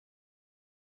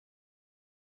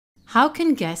How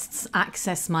can guests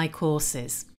access my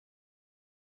courses?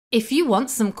 If you want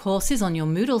some courses on your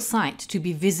Moodle site to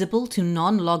be visible to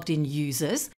non-logged-in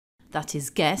users, that is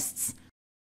guests,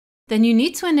 then you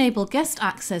need to enable guest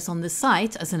access on the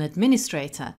site as an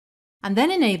administrator and then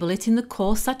enable it in the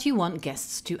course that you want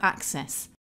guests to access.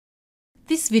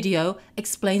 This video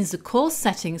explains the course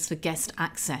settings for guest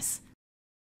access.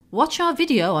 Watch our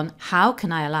video on how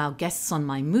can I allow guests on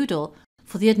my Moodle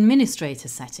for the administrator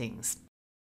settings.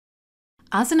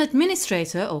 As an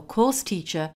administrator or course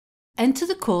teacher, enter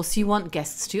the course you want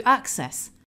guests to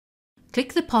access.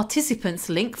 Click the Participants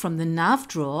link from the nav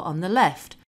drawer on the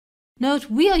left. Note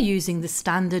we are using the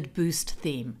standard Boost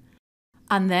theme.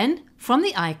 And then, from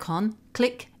the icon,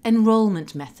 click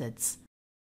Enrollment Methods.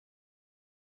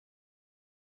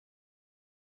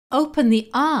 Open the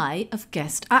eye of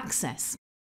Guest Access.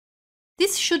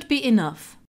 This should be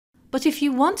enough, but if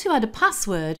you want to add a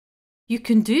password, you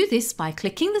can do this by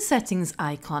clicking the Settings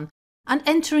icon and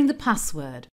entering the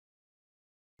password.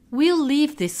 We'll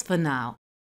leave this for now.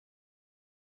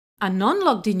 A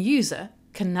non-logged-in user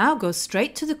can now go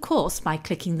straight to the course by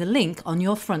clicking the link on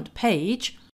your front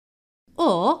page,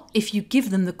 or if you give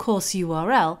them the course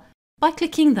URL, by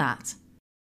clicking that.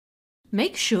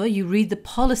 Make sure you read the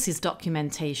policies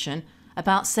documentation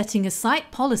about setting a site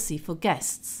policy for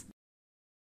guests.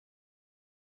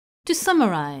 To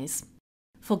summarize,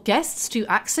 for guests to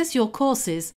access your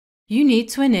courses, you need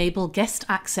to enable guest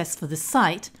access for the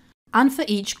site and for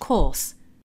each course.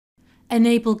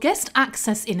 Enable guest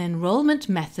access in Enrollment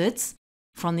Methods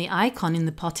from the icon in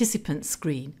the Participants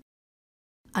screen.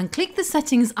 And click the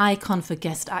Settings icon for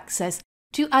guest access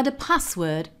to add a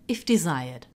password if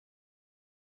desired.